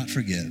do not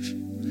forgive,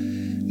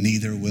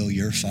 neither will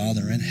your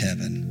Father in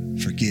heaven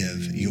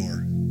forgive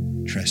your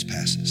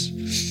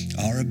trespasses.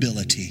 Our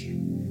ability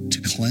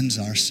to cleanse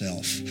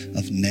ourselves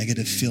of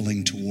negative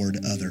feeling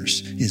toward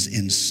others is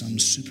in some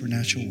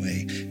supernatural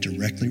way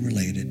directly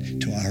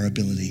related to our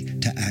ability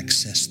to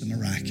access the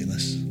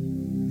miraculous,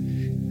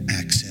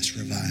 access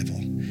revival,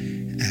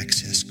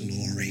 access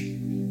glory.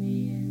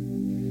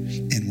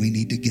 And we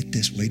need to get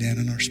this way down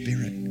in our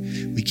spirit.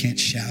 We can't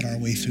shout our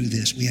way through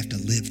this. We have to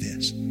live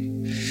this.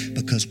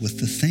 Because with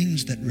the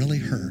things that really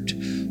hurt,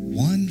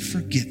 one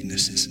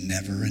forgiveness is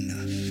never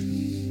enough.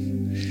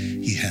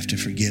 You have to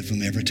forgive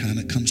them every time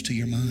it comes to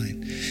your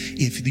mind.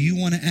 If you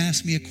want to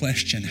ask me a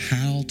question,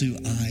 how do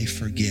I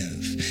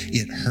forgive?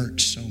 It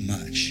hurts so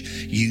much.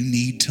 You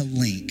need to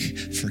link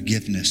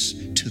forgiveness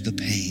to the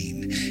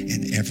pain.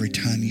 And every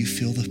time you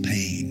feel the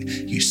pain,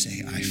 you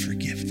say, I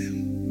forgive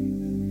them.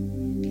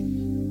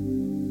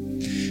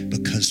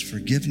 Because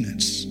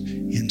forgiveness,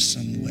 in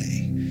some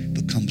way,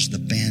 becomes the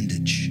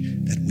bandage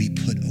that we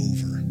put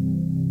over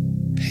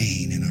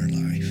pain in our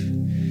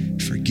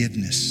life.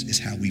 Forgiveness is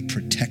how we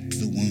protect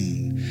the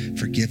wound.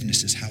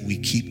 Forgiveness is how we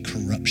keep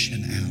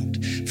corruption out.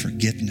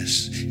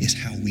 Forgiveness is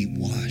how we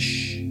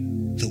wash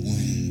the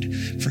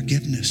wound.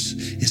 Forgiveness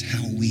is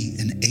how we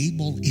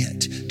enable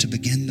it to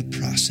begin the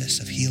process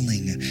of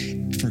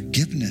healing.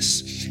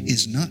 Forgiveness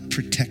is not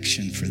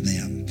protection for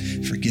them.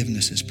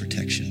 Forgiveness is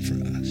protection for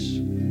us.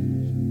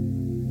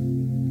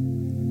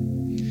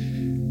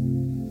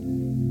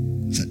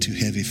 Is that too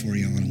heavy for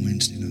you on a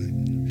Wednesday night?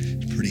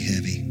 It's pretty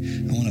heavy.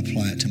 I want to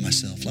apply it to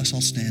myself. Let's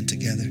all stand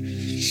together.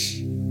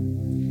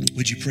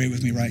 Would you pray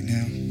with me right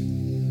now?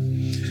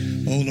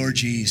 Oh, Lord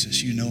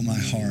Jesus, you know my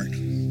heart.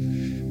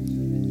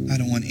 I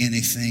don't want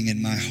anything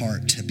in my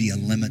heart to be a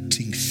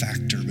limiting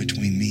factor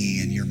between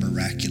me and your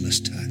miraculous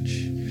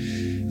touch.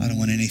 I don't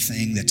want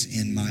anything that's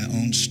in my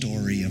own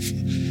story of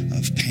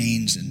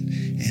pains and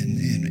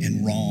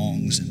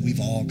wrongs. And we've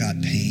all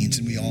got pains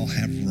and we all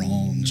have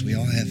wrongs. We've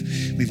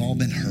all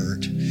been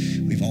hurt.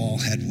 We've all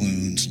had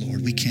wounds,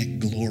 Lord. We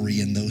can't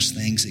glory in those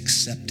things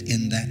except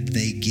in that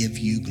they give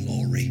you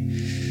glory.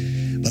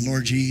 But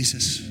Lord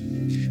Jesus,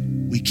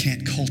 we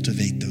can't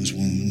cultivate those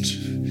wounds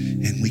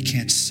and we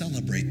can't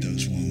celebrate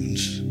those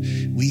wounds.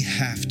 We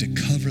have to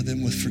cover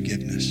them with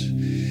forgiveness.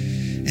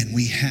 And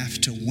we have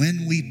to,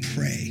 when we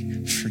pray,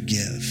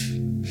 forgive.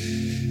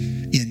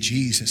 In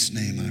Jesus'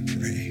 name I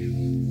pray.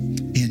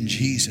 In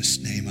Jesus'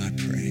 name I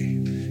pray.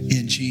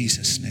 In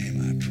Jesus'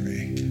 name I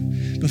pray.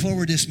 Before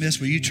we're dismissed,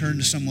 will you turn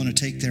to someone to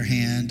take their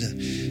hand,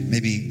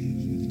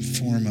 maybe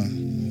form a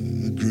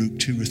group,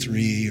 2 or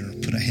 3, or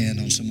put a hand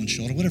on someone's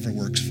shoulder, whatever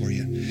works for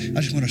you.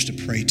 I just want us to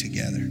pray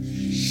together.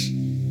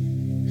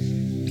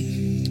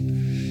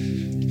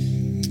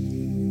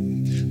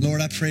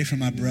 Lord, I pray for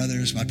my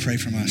brothers. I pray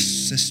for my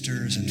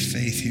sisters in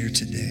faith here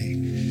today.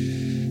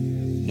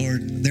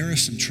 Lord, there are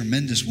some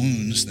tremendous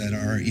wounds that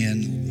are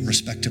in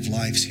respective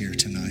lives here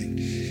tonight.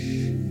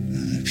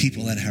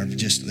 People that are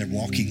they're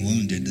walking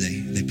wounded.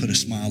 They put a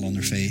smile on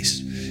their face,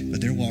 but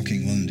they're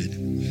walking wounded.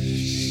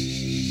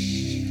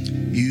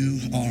 You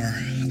are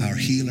our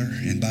healer,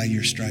 and by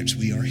your stripes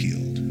we are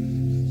healed.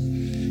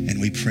 And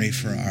we pray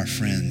for our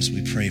friends.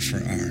 We pray for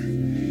our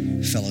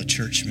fellow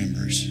church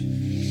members.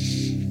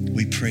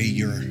 We pray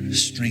your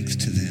strength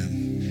to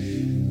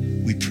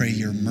them. We pray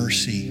your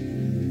mercy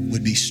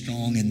would be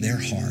strong in their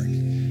heart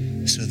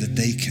so that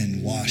they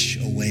can wash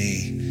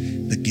away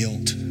the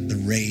guilt, the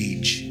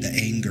rage, the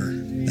anger,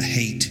 the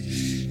hate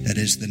that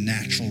is the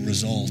natural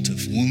result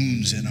of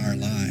wounds in our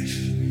life.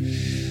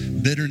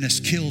 Bitterness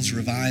kills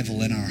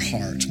revival in our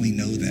hearts. We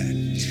know that.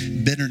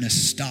 Bitterness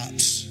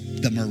stops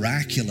the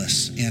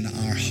miraculous in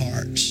our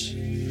hearts.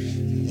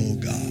 Oh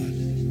God.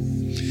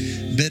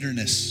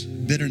 Bitterness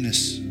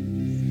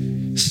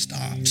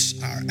stops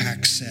our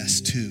access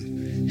to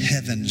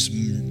heaven's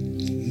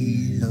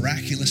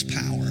miraculous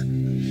power.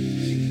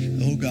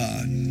 Oh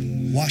God,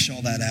 wash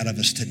all that out of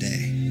us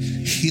today.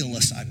 Heal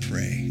us, I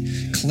pray.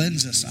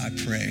 Cleanse us, I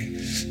pray.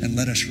 And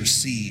let us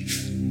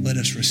receive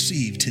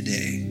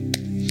today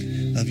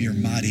of your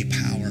mighty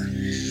power.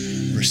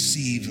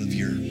 Receive of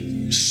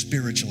your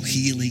spiritual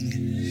healing.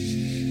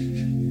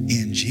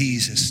 In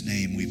Jesus'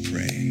 name we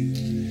pray.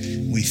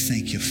 We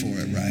thank you for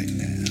it right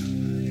now.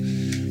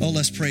 Oh,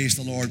 let's praise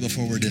the Lord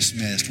before we're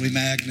dismissed. We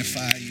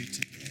magnify you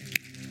today.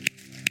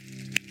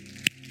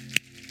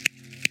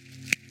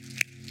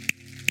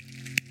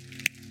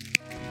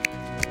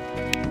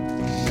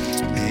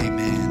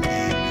 Amen.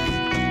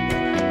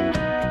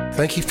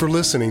 Thank you for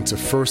listening to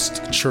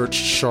First Church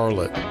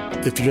Charlotte.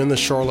 If you're in the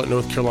Charlotte,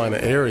 North Carolina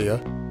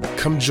area,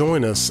 come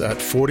join us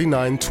at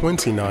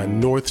 4929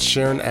 North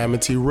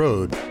Sharon-Amity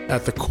Road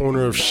at the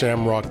corner of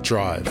Shamrock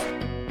Drive.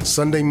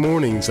 Sunday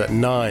mornings at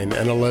 9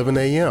 and 11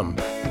 a.m.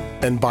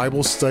 and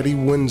Bible study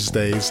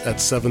Wednesdays at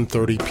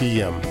 7:30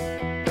 p.m.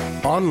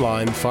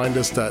 Online, find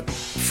us at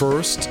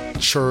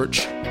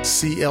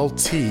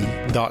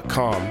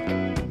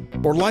firstchurchclt.com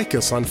or like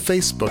us on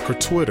Facebook or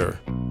Twitter.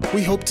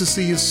 We hope to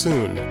see you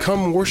soon.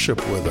 Come worship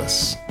with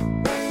us.